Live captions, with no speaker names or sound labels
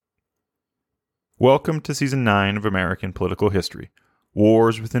Welcome to Season 9 of American Political History,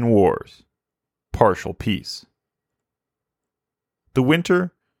 Wars Within Wars, Partial Peace. The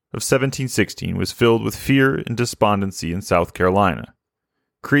winter of 1716 was filled with fear and despondency in South Carolina.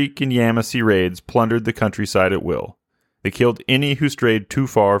 Creek and Yamasee raids plundered the countryside at will. They killed any who strayed too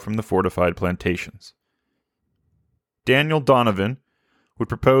far from the fortified plantations. Daniel Donovan would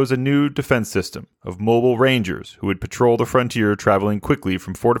propose a new defense system of mobile rangers who would patrol the frontier, traveling quickly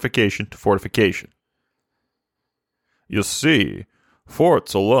from fortification to fortification. "You see,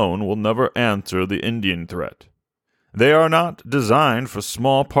 forts alone will never answer the Indian threat. They are not designed for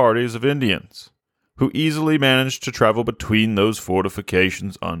small parties of Indians, who easily manage to travel between those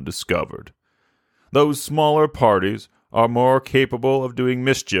fortifications undiscovered. Those smaller parties are more capable of doing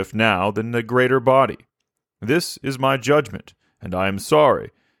mischief now than the greater body. This is my judgment, and I am sorry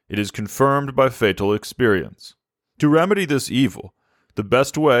it is confirmed by fatal experience. To remedy this evil, the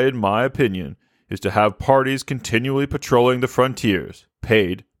best way, in my opinion, is to have parties continually patrolling the frontiers,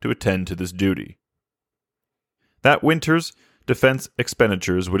 paid to attend to this duty." That winter's defense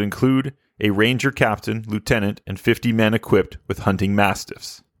expenditures would include a ranger captain, lieutenant, and 50 men equipped with hunting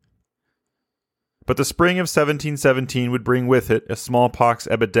mastiffs. But the spring of 1717 would bring with it a smallpox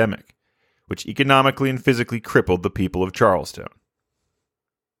epidemic, which economically and physically crippled the people of Charlestown.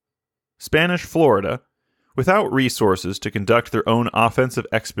 Spanish Florida, without resources to conduct their own offensive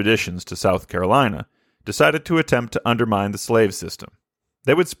expeditions to South Carolina, decided to attempt to undermine the slave system.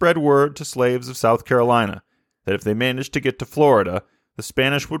 They would spread word to slaves of South Carolina that if they managed to get to Florida, the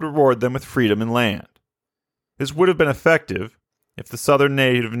Spanish would reward them with freedom and land. This would have been effective if the southern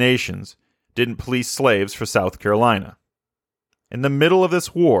native nations didn't police slaves for South Carolina. In the middle of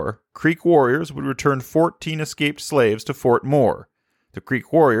this war, Creek warriors would return 14 escaped slaves to Fort Moore. The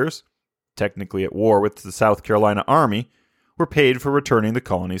Creek warriors, technically at war with the South Carolina Army, were paid for returning the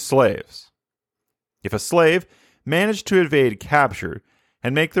colony's slaves. If a slave managed to evade capture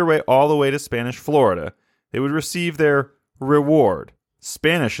and make their way all the way to Spanish Florida, they would receive their reward,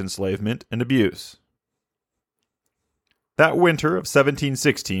 Spanish enslavement and abuse. That winter of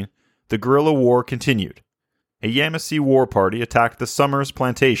 1716, the guerrilla war continued. A Yamasee war party attacked the Summers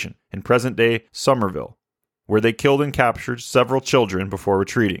Plantation in present-day Somerville, where they killed and captured several children before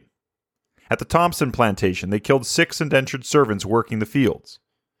retreating. At the Thompson Plantation, they killed 6 indentured servants working the fields.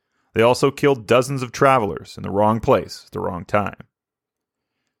 They also killed dozens of travelers in the wrong place at the wrong time.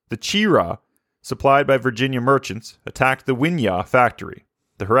 The Chiraw, supplied by Virginia merchants, attacked the Winyah factory.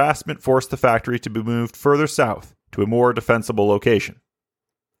 The harassment forced the factory to be moved further south to a more defensible location.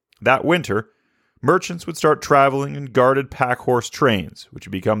 That winter, merchants would start traveling in guarded pack-horse trains, which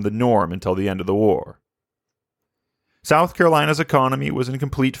would become the norm until the end of the war. South Carolina's economy was in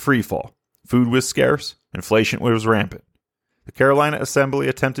complete freefall. Food was scarce, inflation was rampant. The Carolina Assembly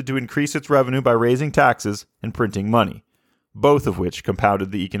attempted to increase its revenue by raising taxes and printing money, both of which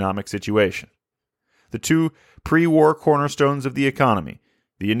compounded the economic situation. The two pre-war cornerstones of the economy,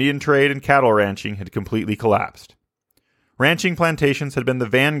 the Indian trade and cattle ranching, had completely collapsed. Ranching plantations had been the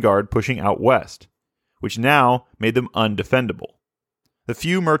vanguard pushing out west, which now made them undefendable. The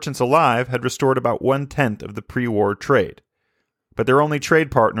few merchants alive had restored about 1/10 of the pre-war trade, but their only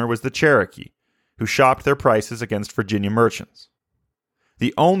trade partner was the Cherokee, who shopped their prices against Virginia merchants.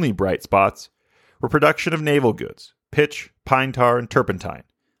 The only bright spots were production of naval goods, pitch, pine tar, and turpentine,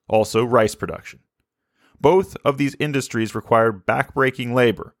 also rice production. Both of these industries required back-breaking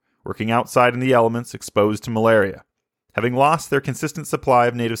labor, working outside in the elements, exposed to malaria. Having lost their consistent supply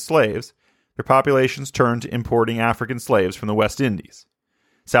of native slaves, their populations turned to importing African slaves from the West Indies.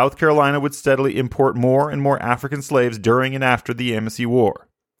 South Carolina would steadily import more and more African slaves during and after the Yamasee War.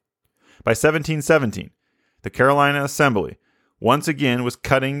 By 1717, the Carolina Assembly once again was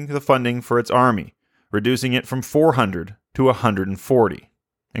cutting the funding for its army, reducing it from 400 to 140,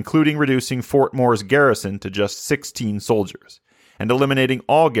 including reducing Fort Moore's garrison to just 16 soldiers, and eliminating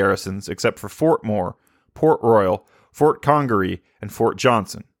all garrisons except for Fort Moore, Port Royal, Fort Congaree, and Fort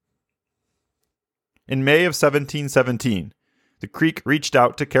Johnson. In May of 1717, the Creek reached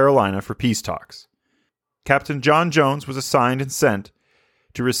out to Carolina for peace talks. Captain John Jones was assigned and sent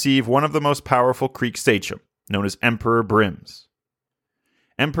to receive one of the most powerful Creek sachem, known as Emperor Brims.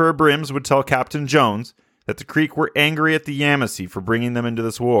 Emperor Brims would tell Captain Jones that the Creek were angry at the Yamasee for bringing them into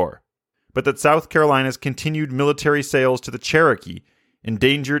this war, but that South Carolina's continued military sales to the Cherokee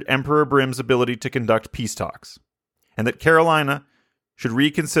endangered Emperor Brims' ability to conduct peace talks, and that Carolina should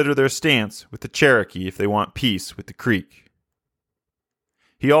reconsider their stance with the Cherokee if they want peace with the Creek.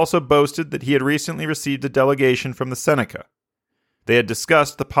 He also boasted that he had recently received a delegation from the Seneca. They had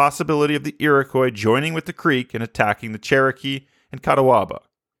discussed the possibility of the Iroquois joining with the Creek and attacking the Cherokee and Catawba.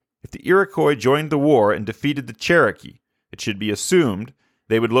 If If the Iroquois joined the war and defeated the Cherokee, it should be assumed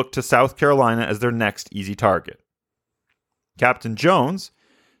they would look to South Carolina as their next easy target. Captain Jones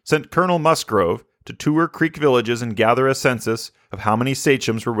sent Colonel Musgrove to tour Creek villages and gather a census of how many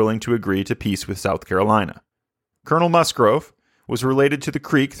sachems were willing to agree to peace with South Carolina. Colonel Musgrove was related to the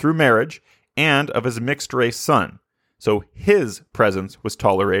Creek through marriage and of his mixed-race son, so his presence was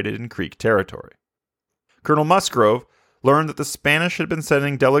tolerated in Creek territory. Colonel Musgrove learned that the Spanish had been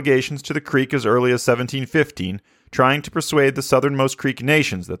sending delegations to the Creek as early as 1715, trying to persuade the southernmost Creek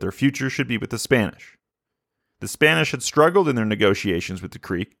nations that their future should be with the Spanish. The Spanish had struggled in their negotiations with the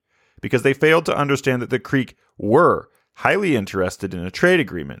Creek because they failed to understand that the Creek were highly interested in a trade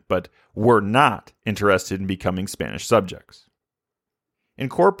agreement, but were not interested in becoming Spanish subjects.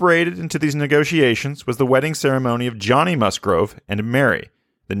 Incorporated into these negotiations was the wedding ceremony of Johnny Musgrove and Mary,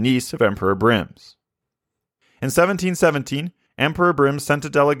 the niece of Emperor Brims. In 1717, Emperor Brims sent a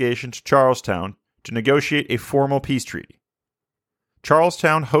delegation to Charlestown to negotiate a formal peace treaty.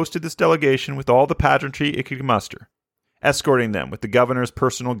 Charlestown hosted this delegation with all the pageantry it could muster, escorting them with the governor's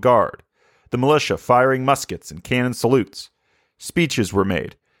personal guard, the militia firing muskets and cannon salutes. Speeches were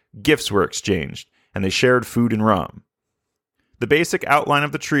made, gifts were exchanged, and they shared food and rum. The basic outline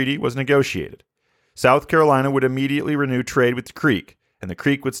of the treaty was negotiated. South Carolina would immediately renew trade with the Creek, and the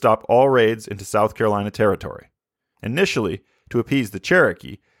Creek would stop all raids into South Carolina territory. Initially, to appease the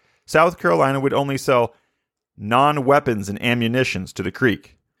Cherokee, South Carolina would only sell non-weapons and ammunitions to the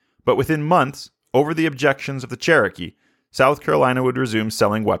Creek. But within months, over the objections of the Cherokee, South Carolina would resume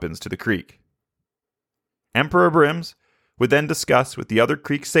selling weapons to the Creek. Emperor Brims would then discuss with the other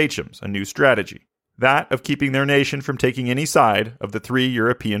Creek sachems a new strategy, that of keeping their nation from taking any side of the three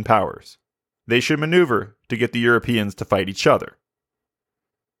European powers. They should maneuver to get the Europeans to fight each other.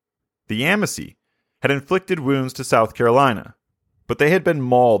 The Yamasee had inflicted wounds to South Carolina, but they had been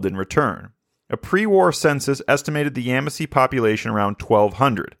mauled in return. A pre-war census estimated the Yamasee population around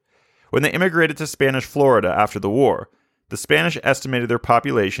 1,200. When they immigrated to Spanish Florida after the war, the Spanish estimated their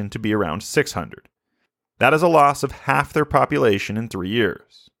population to be around 600. That is a loss of half their population in 3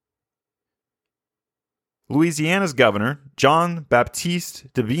 years. Louisiana's governor, John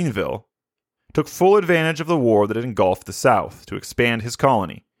Baptiste de Bienville, took full advantage of the war that had engulfed the South to expand his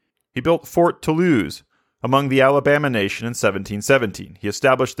colony. He built Fort Toulouse among the Alabama Nation in 1717. He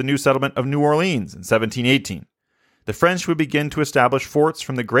established the new settlement of New Orleans in 1718. The French would begin to establish forts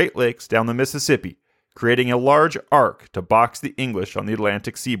from the Great Lakes down the Mississippi, creating a large arc to box the English on the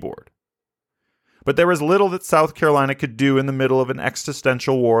Atlantic seaboard. But there was little that South Carolina could do in the middle of an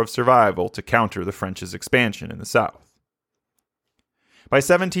existential war of survival to counter the French's expansion in the South. By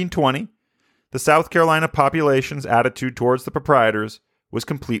 1720, the South Carolina population's attitude towards the proprietors was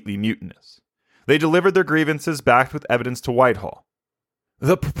completely mutinous. They delivered their grievances backed with evidence to Whitehall.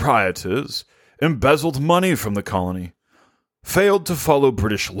 The proprietors embezzled money from the colony, failed to follow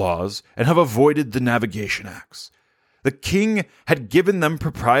British laws, and have avoided the Navigation Acts. The king had given them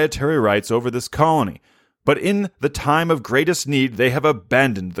proprietary rights over this colony, but in the time of greatest need they have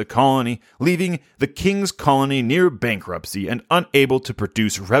abandoned the colony, leaving the king's colony near bankruptcy and unable to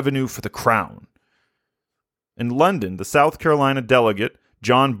produce revenue for the crown. In London, the South Carolina delegate,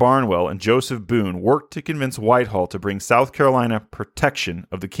 John Barnwell and Joseph Boone, worked to convince Whitehall to bring South Carolina protection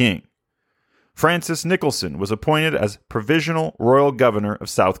of the king. Francis Nicholson was appointed as provisional royal governor of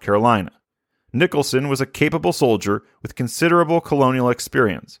South Carolina. Nicholson was a capable soldier with considerable colonial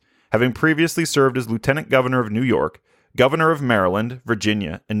experience, having previously served as lieutenant governor of New York, governor of Maryland,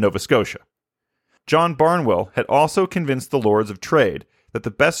 Virginia, and Nova Scotia. John Barnwell had also convinced the Lords of Trade that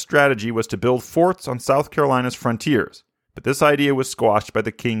the best strategy was to build forts on South Carolina's frontiers, but this idea was squashed by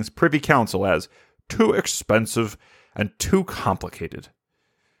the King's Privy Council as too expensive and too complicated.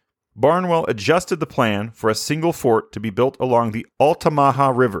 Barnwell adjusted the plan for a single fort to be built along the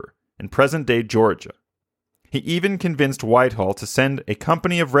Altamaha River in present-day Georgia. He even convinced Whitehall to send a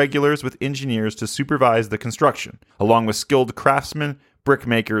company of regulars with engineers to supervise the construction, along with skilled craftsmen,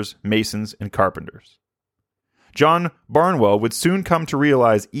 brickmakers, masons, and carpenters. John Barnwell would soon come to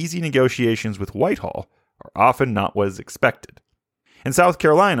realize easy negotiations with Whitehall are often not what is expected. In South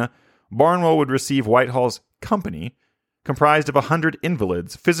Carolina, Barnwell would receive Whitehall's company, comprised of 100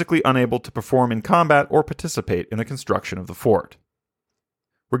 invalids physically unable to perform in combat or participate in the construction of the fort.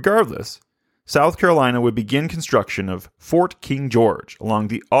 Regardless, South Carolina would begin construction of Fort King George along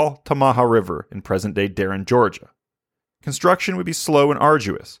the Altamaha River in present-day Darren, Georgia. Construction would be slow and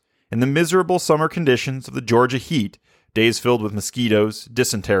arduous. In the miserable summer conditions of the Georgia heat, days filled with mosquitoes,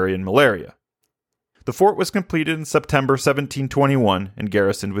 dysentery, and malaria. The fort was completed in September 1721 and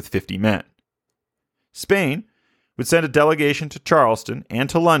garrisoned with 50 men. Spain would send a delegation to Charleston and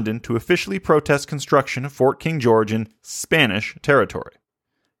to London to officially protest construction of Fort King George in Spanish territory.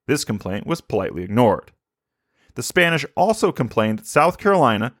 This complaint was politely ignored. The Spanish also complained that South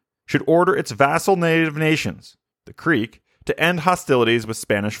Carolina should order its vassal native nations, the Creek, to end hostilities with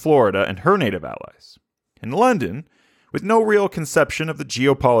Spanish Florida and her native allies. In London, with no real conception of the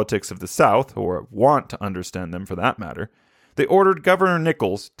geopolitics of the South, or want to understand them for that matter, they ordered Governor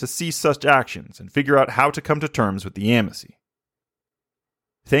Nichols to cease such actions and figure out how to come to terms with the Yamasee.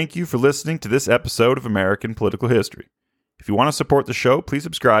 Thank you for listening to this episode of American Political History. If you want to support the show, please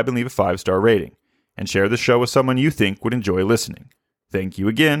subscribe and leave a 5-star rating, and share the show with someone you think would enjoy listening. Thank you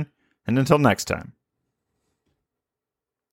again, and until next time.